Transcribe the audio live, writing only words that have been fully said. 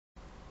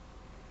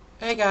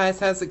Hey guys,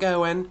 how's it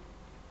going?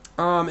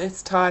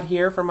 It's Todd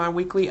here for my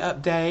weekly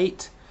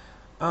update.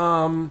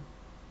 Um,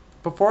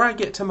 Before I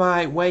get to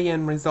my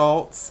weigh-in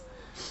results,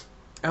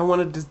 I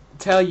wanted to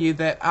tell you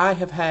that I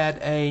have had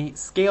a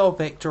scale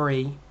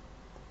victory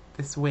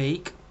this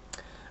week.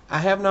 I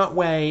have not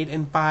weighed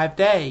in 5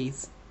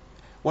 days.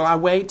 Well, I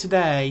weighed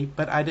today,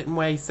 but I didn't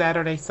weigh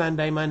Saturday,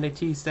 Sunday, Monday,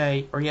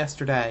 Tuesday, or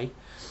yesterday.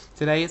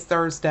 Today is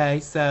Thursday,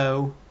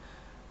 so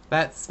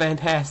that's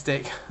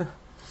fantastic.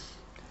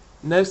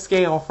 No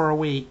scale for a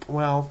week.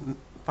 Well,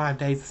 5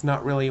 days is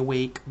not really a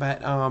week,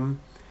 but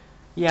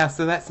yeah,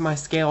 so that's my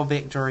scale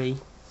victory.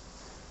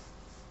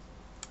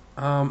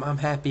 I'm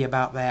happy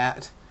about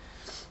that.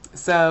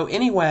 So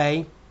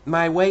anyway,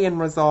 my weigh-in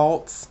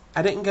results.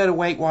 I didn't go to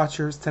Weight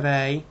Watchers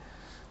today.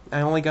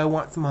 I only go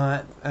once a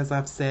month, as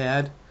I've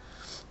said.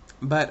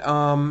 But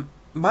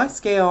my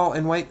scale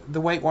and the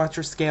Weight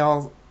Watcher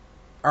scale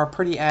are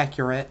pretty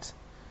accurate.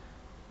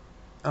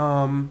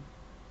 Um,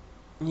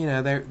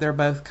 they're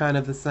both kind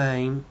of the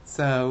same.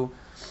 So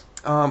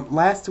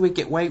last week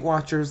at Weight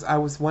Watchers, I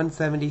was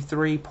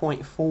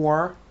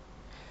 173.4.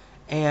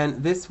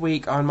 And this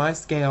week on my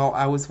scale,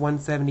 I was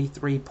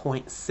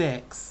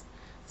 173.6.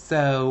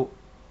 So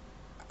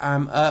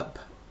I'm up,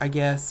 I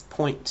guess,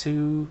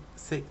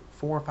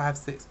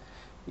 0.2646.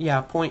 Yeah,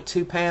 zero point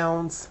 0.2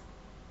 pounds.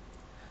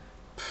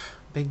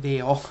 Big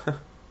deal.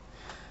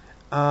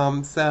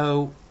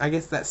 So I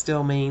guess that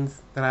still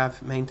means that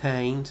I've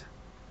maintained.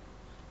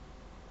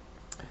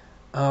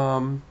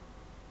 Um,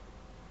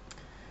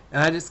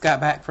 and I just got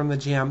back from the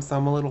gym, so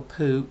I'm a little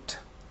pooped.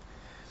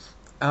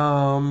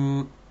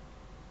 Um,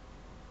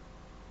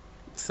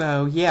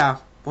 so yeah,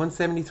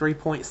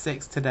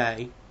 173.6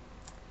 today.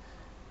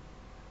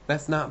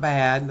 That's not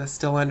bad. That's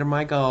still under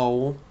my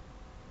goal.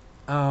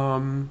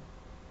 Um,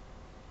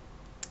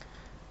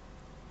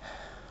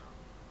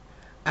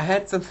 I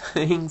had some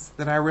things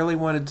that I really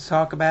wanted to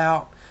talk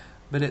about,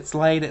 but it's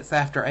late. It's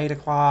after 8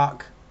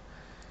 o'clock,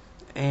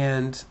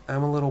 and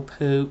I'm a little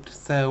pooped,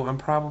 so I'm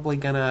probably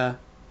gonna,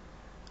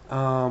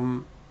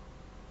 I'll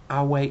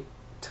wait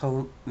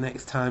till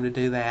next time to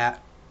do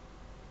that.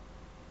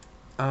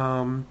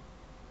 Um,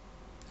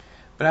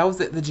 but I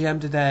was at the gym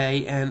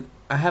today, and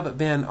I haven't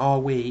been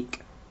all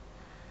week.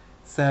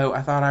 So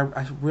I thought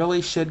I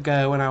really should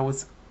go, and I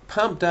was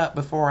pumped up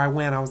before I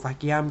went. I was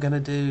like, yeah, I'm going to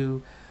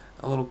do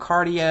a little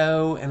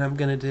cardio, and I'm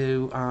going to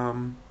do,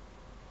 and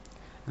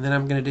then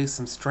I'm going to do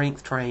some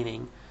strength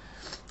training.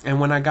 And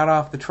when I got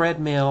off the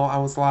treadmill, I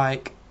was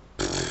like,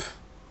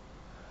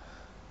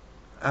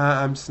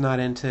 I'm just not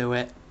into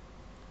it.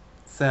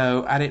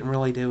 So I didn't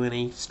really do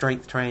any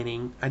strength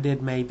training. I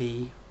did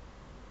maybe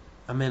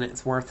a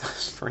minute's worth of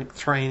strength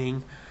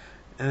training,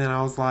 and then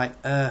I was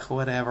like,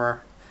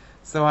 whatever.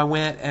 So I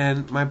went,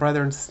 and my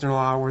brother and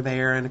sister-in-law were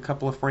there, and a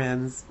couple of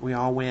friends. We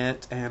all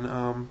went,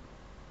 and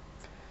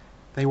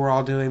they were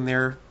all doing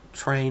their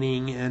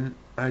training, and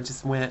I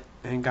just went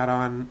and got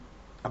on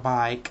a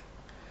bike.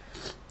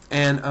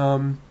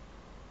 And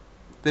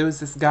there was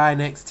this guy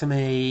next to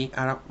me.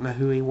 I don't know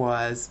who he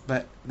was,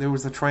 but there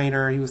was a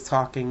trainer. He was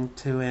talking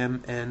to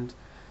him, and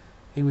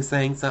he was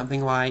saying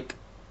something like,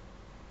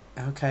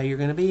 okay, you're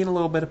going to be in a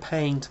little bit of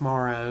pain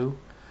tomorrow.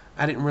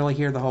 I didn't really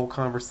hear the whole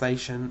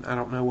conversation. I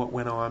don't know what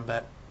went on,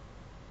 but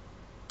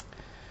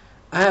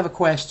I have a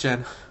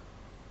question.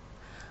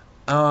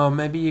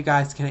 Maybe you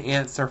guys can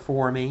answer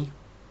for me.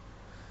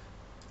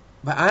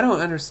 But I don't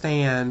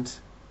understand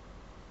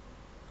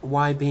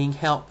why being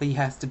healthy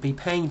has to be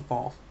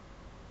painful.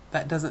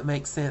 That doesn't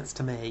make sense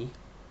to me.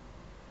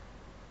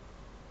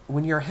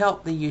 When you're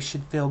healthy, you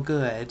should feel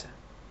good,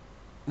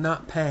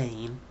 not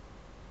pain.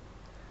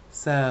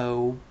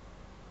 So,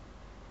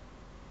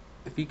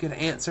 if you could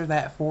answer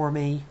that for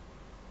me,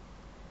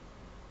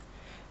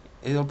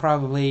 it'll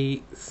probably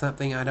be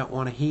something I don't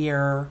want to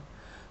hear,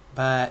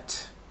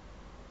 but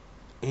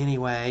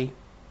anyway.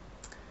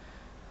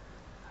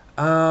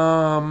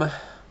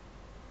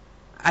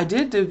 I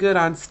did do good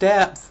on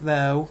steps,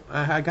 though.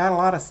 I got a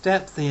lot of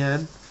steps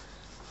in.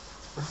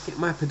 Let's get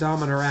my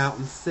pedometer out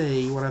and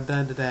see what I've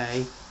done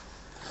today.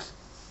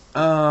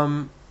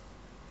 I've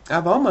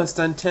almost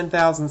done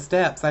 10,000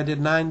 steps. I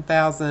did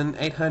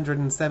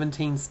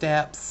 9,817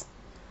 steps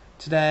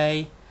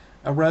today.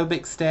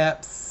 Aerobic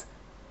steps,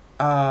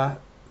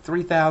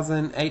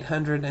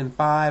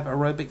 3,805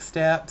 aerobic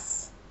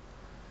steps.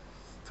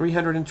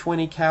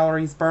 320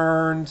 calories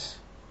burned.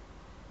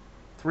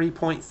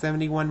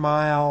 3.71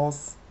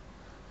 miles.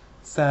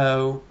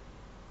 So,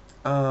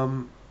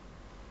 I've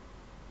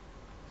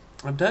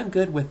done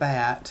good with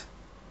that.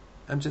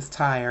 I'm just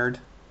tired.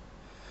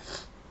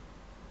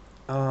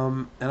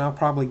 And I'll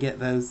probably get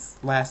those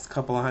last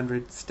couple of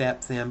hundred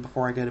steps in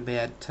before I go to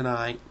bed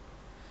tonight.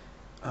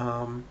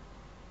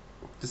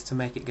 Just to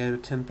make it go to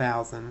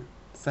 10,000.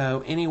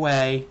 So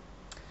anyway,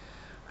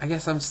 I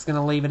guess I'm just going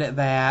to leave it at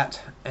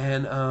that.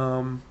 And,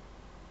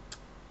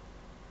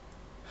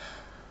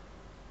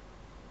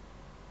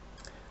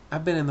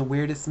 I've been in the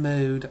weirdest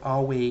mood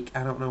all week.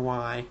 I don't know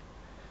why.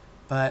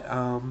 But,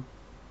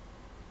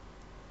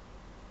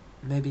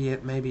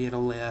 maybe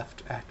it'll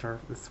lift after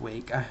this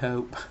week. I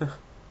hope.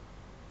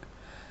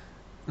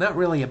 Not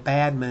really a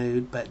bad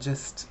mood, but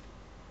just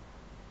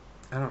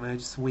I don't know,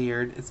 just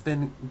weird.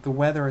 The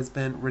weather has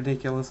been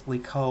ridiculously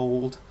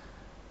cold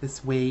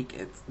this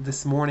week.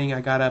 This morning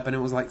I got up and it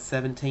was like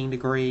 17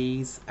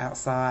 degrees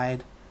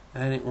outside,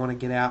 and I didn't want to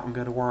get out and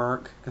go to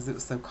work because it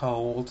was so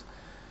cold.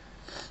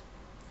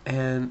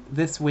 And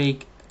this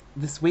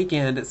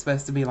weekend, it's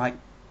supposed to be like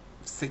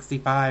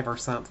 65 or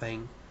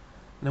something.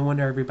 No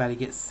wonder everybody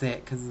gets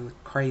sick because of the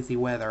crazy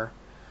weather.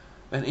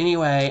 But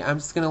anyway, I'm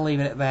just going to leave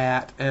it at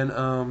that. And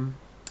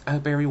I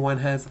hope everyone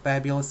has a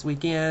fabulous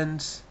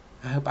weekend.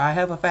 I hope I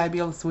have a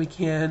fabulous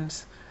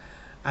weekend.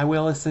 I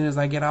will as soon as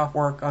I get off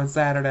work on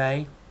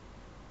Saturday.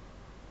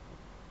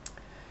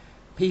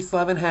 Peace,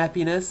 love, and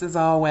happiness as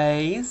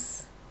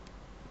always.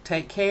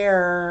 Take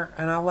care,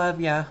 and I love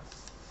ya.